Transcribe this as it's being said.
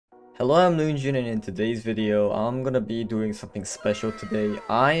Hello, I'm LuNEJuNE, and in today's video, I'm gonna be doing something special today.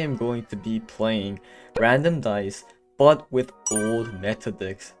 I am going to be playing Random Dice, but with old meta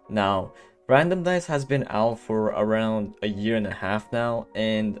decks. Now, Random Dice has been out for around a year and a half now,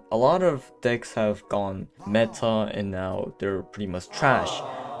 and a lot of decks have gone meta, and now they're pretty much trash.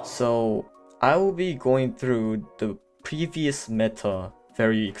 So, I will be going through the previous meta,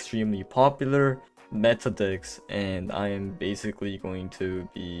 very extremely popular meta decks, and I am basically going to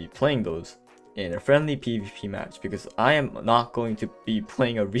be playing those in a friendly PvP match because I am not going to be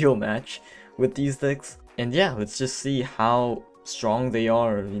playing a real match with these decks. And yeah, let's just see how strong they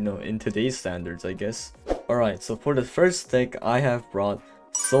are, in today's standards, I guess. Alright, so for the first deck, I have brought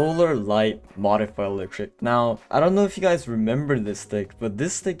Solar Light Modify Electric. Now, I don't know if you guys remember this deck, but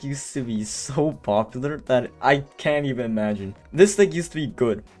this deck used to be so popular that I can't even imagine. This deck used to be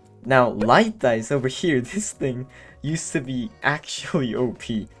good. Now, Light Dice over here, this thing used to be actually OP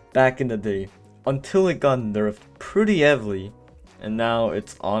back in the day, until it got nerfed pretty heavily, and now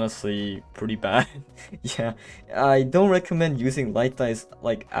it's honestly pretty bad. Yeah, I don't recommend using Light Dice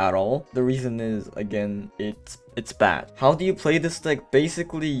like at all. The reason is, again, it's bad. How do you play this deck?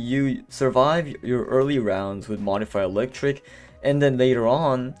 Basically, you survive your early rounds with Modify Electric, and then later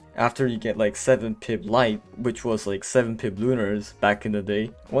on, after you get like 7 pip light, which was like 7 pip lunars back in the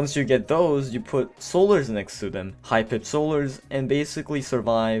day, once you get those, you put solars next to them, high pip solars, and basically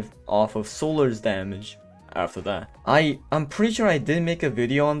survive off of solars damage after that. I'm pretty sure I did make a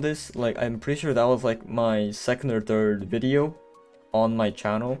video on this. Like, I'm pretty sure that was like my second or third video on my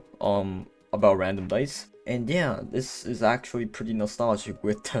channel about Random Dice. And yeah, this is actually pretty nostalgic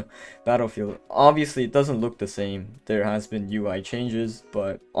with the battlefield. Obviously, it doesn't look the same. There has been UI changes,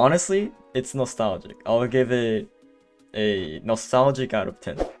 but honestly, it's nostalgic. I'll give it a nostalgic out of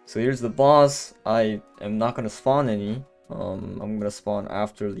 10. So here's the boss. I am not gonna spawn any. I'm gonna spawn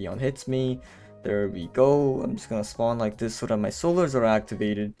after Leon hits me. There we go. I'm just gonna spawn like this so that my solars are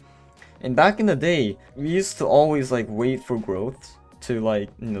activated. And back in the day, we used to always like wait for growth to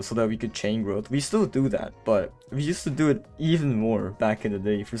so that we could chain growth. We still do that, but we used to do it even more back in the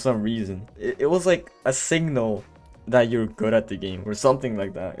day for some reason. It was like a signal that you're good at the game or something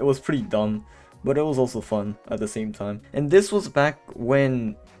like that. It was pretty dumb, but it was also fun at the same time. And this was back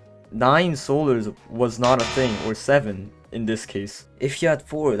when 9 solars was not a thing, or 7 in this case. If you had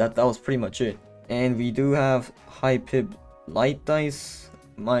 4, that was pretty much it. And we do have high pip Light Dice.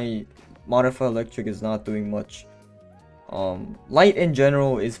 My Modify Electric is not doing much. Light in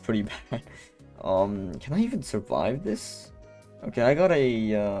general is pretty bad. Can I even survive this? Okay, I got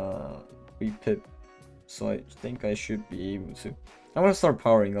a 3 pip, so I think I should be able to. I'm gonna start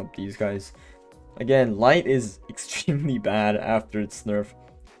powering up these guys. Again, light is extremely bad after it's nerfed.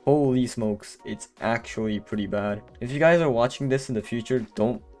 Holy smokes, it's actually pretty bad. If you guys are watching this in the future,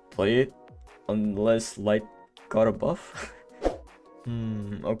 don't play it unless light got a buff.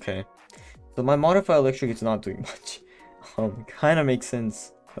 Okay. So my Modify Electric is not doing much. Kind of makes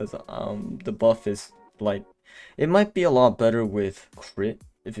sense because the buff is like, it might be a lot better with crit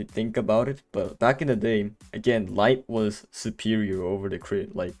if you think about it, but back in the day, again, light was superior over the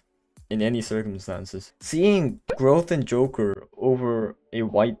crit, like in any circumstances. Seeing growth and Joker over a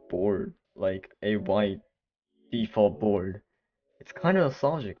white board, like a white default board, it's kind of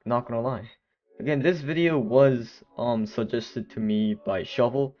nostalgic, not gonna lie. Again, this video was suggested to me by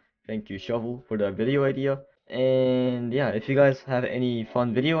Shovel. Thank you, Shovel, for that video idea. And yeah, if you guys have any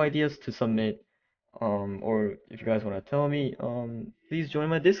fun video ideas to submit, or if you guys want to tell me, please join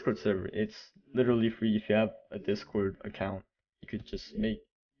my Discord server. It's literally free. If you have a Discord account, you could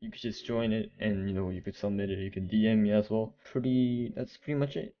just join it, and you could submit it. You can DM me as well. That's pretty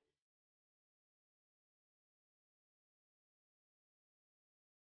much it.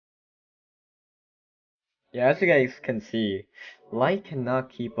 Yeah, as you guys can see, light cannot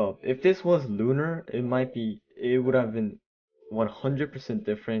keep up. If this was lunar, it would have been 100%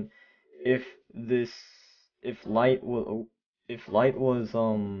 different. If this, if light was, if light was,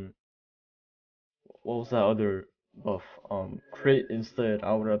 what was that other buff? Crit instead,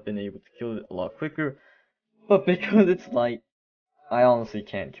 I would have been able to kill it a lot quicker. But because it's light, I honestly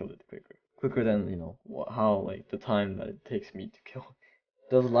can't kill it quicker than, how, like, the time that it takes me to kill.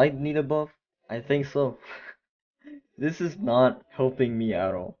 Does light need a buff? I think so. This is not helping me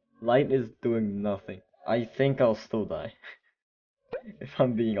at all. Light is doing nothing. I think I'll still die. If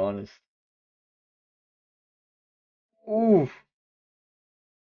I'm being honest. Oof.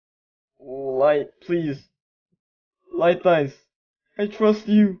 Light, please. Light dice. I trust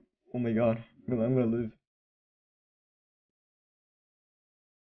you. Oh my god. I'm gonna live.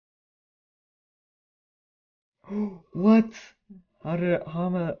 What? How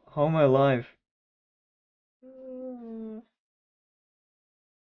am I alive?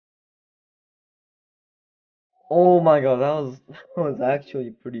 Oh my god, that was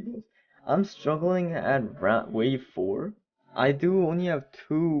actually pretty close. I'm struggling at wave 4. I do only have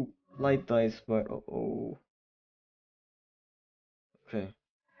 2 light dice, but okay.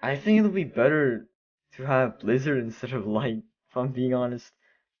 I think it'll be better to have Blizzard instead of light, if I'm being honest.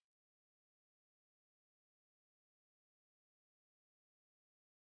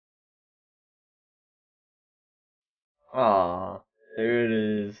 Ah, there it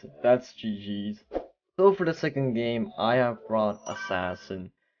is. That's GG's. So for the second game, I have brought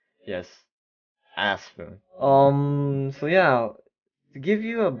Assassin. Yes, Aspen. So yeah, to give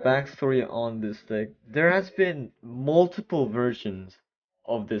you a backstory on this deck, there has been multiple versions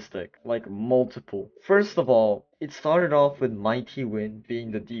of this deck, like multiple. First of all, it started off with Mighty Wind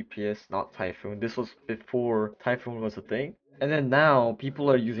being the DPS, not Typhoon. This was before Typhoon was a thing. And then now people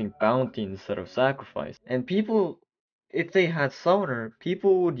are using Bounty instead of Sacrifice. And people, if they had Summoner,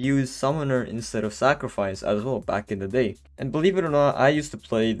 people would use Summoner instead of Sacrifice as well back in the day. And believe it or not, I used to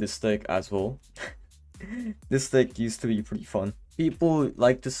play this deck as well. This deck used to be pretty fun. People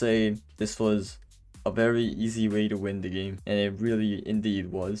like to say this was a very easy way to win the game, and it really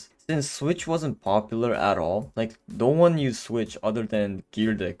indeed was. Since Switch wasn't popular at all, like no one used Switch other than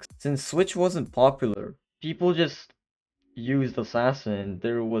gear decks. Since Switch wasn't popular, people just used Assassin.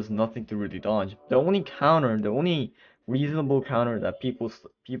 There was nothing to really dodge. The only reasonable counter that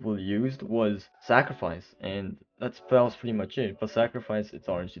people used was Sacrifice, and that was pretty much it. But Sacrifice, it's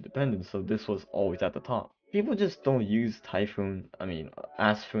RNG dependent, so this was always at the top. People just don't use Typhoon,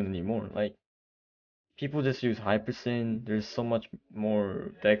 Asphun anymore. Like, people just use Hypersyn. There's so much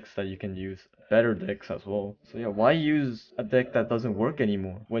more decks that you can use, better decks as well. So yeah, why use a deck that doesn't work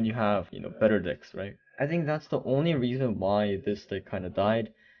anymore when you have, better decks, right? I think that's the only reason why this deck kind of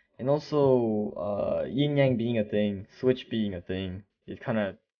died. And also, Yin Yang being a thing, Switch being a thing, it kind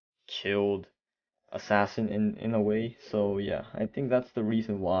of killed Assassin in a way. So yeah, I think that's the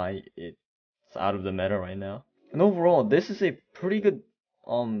reason why it's out of the meta right now. And overall, this is a pretty good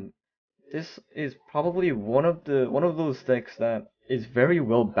um this is probably one of those decks that is very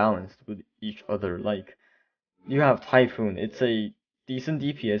well balanced with each other. Like, you have Typhoon, it's a decent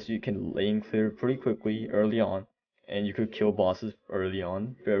DPS, you can lane clear pretty quickly early on, and you could kill bosses early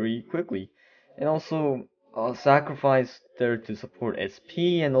on very quickly. And also, Sacrifice there to support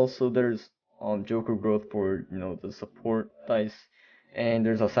SP, and also there's Joker growth for the support dice, and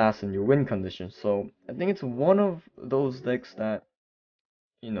there's Assassin your win condition. So I think it's one of those decks that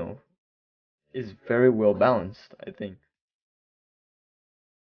you know is very well balanced, I think.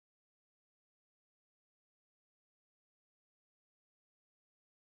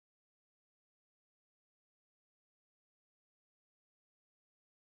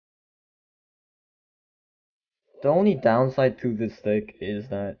 The only downside to this deck is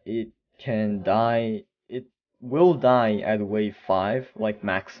that it will die at wave 5, like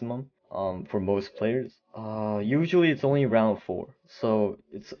maximum, for most players. Usually it's only round 4, so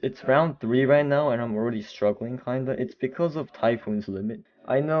it's round 3 right now, and I'm already struggling kinda. It's because of Typhoon's limit.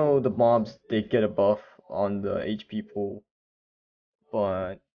 I know the mobs, they get a buff on the HP pool,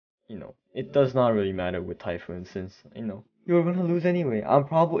 but it does not really matter with Typhoon since you're gonna lose anyway. I'm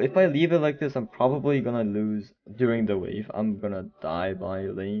probably If I leave it like this, I'm probably gonna lose during the wave. I'm gonna die by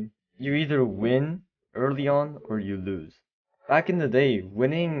lane. You either win early on or you lose. Back in the day,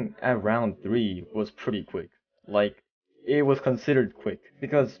 winning at round 3 was pretty quick. Like, it was considered quick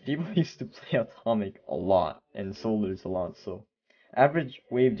because people used to play Atomic a lot and Solars a lot, so average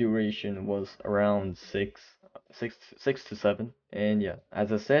wave duration was around 6 to 7. And yeah,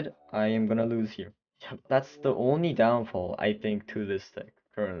 as I said, I am gonna lose here. That's the only downfall I think to this deck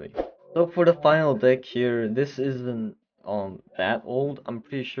currently. So for the final deck here, this isn't that old, I'm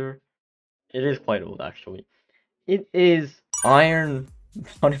pretty sure. It is quite old actually. It is Iron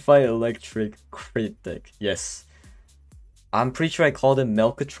Modified Electric Crit deck. Yes. I'm pretty sure I called it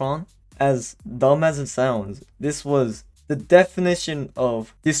Melkatron. As dumb as it sounds, this was the definition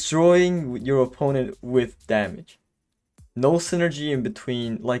of destroying your opponent with damage. No synergy in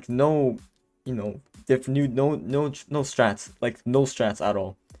between, like no, different, no strats, like no strats at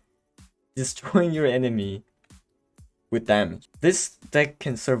all. Destroying your enemy with damage. This deck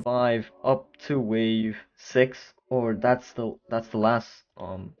can survive up to wave 6, or that's the last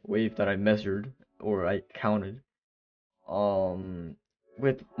wave that I measured or I counted. Um,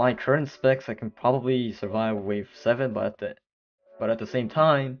 with my current specs, I can probably survive wave 7, but at the same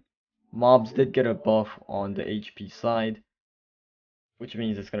time, mobs did get a buff on the HP side, which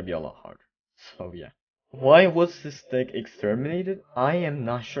means it's gonna be a lot harder. So yeah. Why was this deck exterminated? I am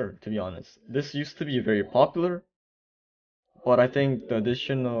not sure, to be honest. This used to be very popular, but I think the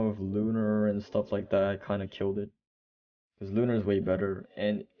addition of Lunar and stuff like that kind of killed it. Because Lunar is way better.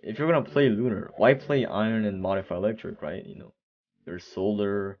 And if you're gonna play Lunar, why play Iron and Modify Electric, right? You know, there's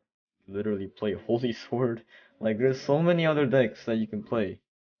Solar, literally play Holy Sword. Like, there's so many other decks that you can play.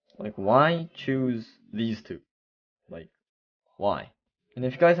 Like, why choose these two? Like, why? And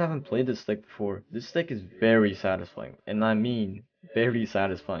if you guys haven't played this deck before, this deck is very satisfying. And I mean, very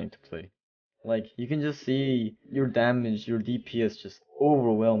satisfying to play. Like, you can just see your damage, your DPS just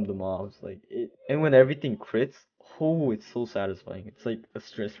overwhelm the mobs. Like, and when everything crits, oh, it's so satisfying. It's like a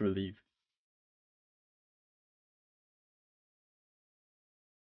stress relief.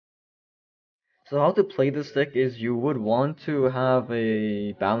 So how to play this deck is you would want to have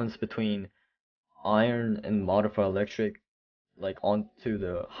a balance between Iron and Modify Electric, like onto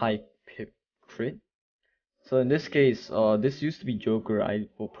the high pip crit. So in this case, this used to be Joker. I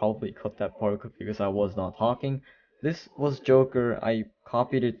will probably cut that part because I was not talking. This was Joker. I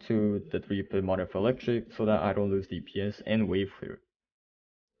copied it to the 3-pip Modify Electric so that I don't lose DPS and wave clear.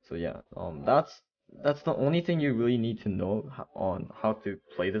 So yeah, that's the only thing you really need to know on how to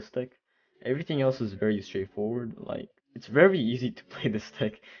play this deck. Everything else is very straightforward. Like, it's very easy to play this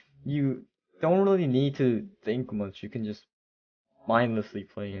deck. You don't really need to think much. You can just mindlessly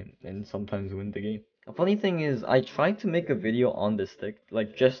play and sometimes win the game. A funny thing is, I tried to make a video on this deck,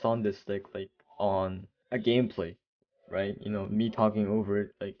 like just on this deck, like on a gameplay, right? You know, me talking over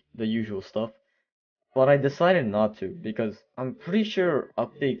it, like the usual stuff. But I decided not to because I'm pretty sure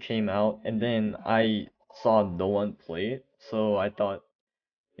update came out and then I saw no one play it, so I thought,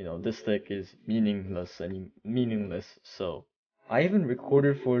 you know, this deck is meaningless. So I even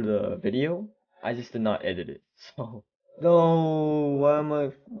recorded for the video. I just did not edit it. So no, why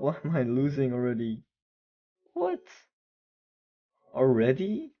am I losing already? What?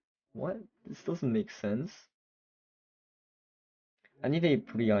 Already? What? This doesn't make sense. I need a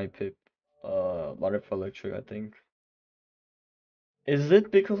pretty high pip butterfly electric, I think. Is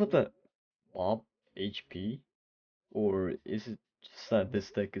it because of the mob HP? Or is it just that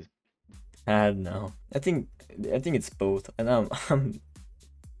this deck is bad now? I think it's both, and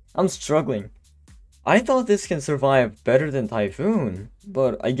I'm struggling. I thought this can survive better than Typhoon,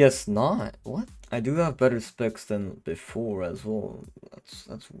 but I guess not. What? I do have better specs than before as well.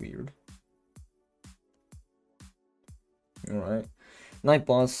 That's weird. Alright. Night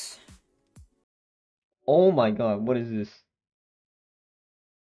boss. Oh my god, what is this?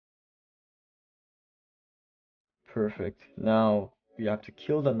 Perfect. Now we have to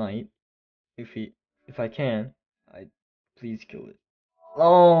kill the knight. If I can, I please kill it.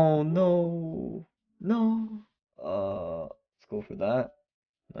 Oh no. No. Let's go for that.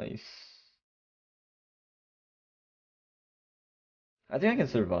 Nice. I think I can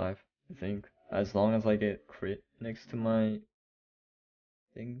survive, I think. As long as I get crit next to my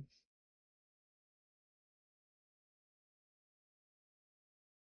things.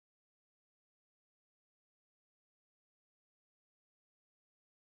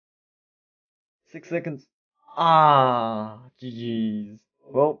 6 seconds. Ah, GG's.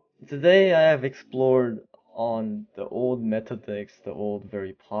 Well, today I have explored on the old meta decks, the old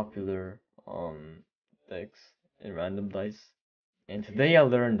very popular decks in random dice. And today I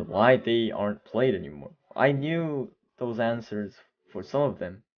learned why they aren't played anymore. I knew those answers for some of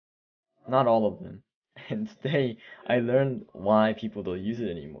them, not all of them. And today I learned why people don't use it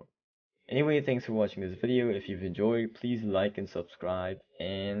anymore. Anyway, thanks for watching this video. If you've enjoyed, please like and subscribe.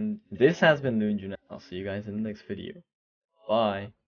 And this has been LuNEJuNE. I'll see you guys in the next video. Bye.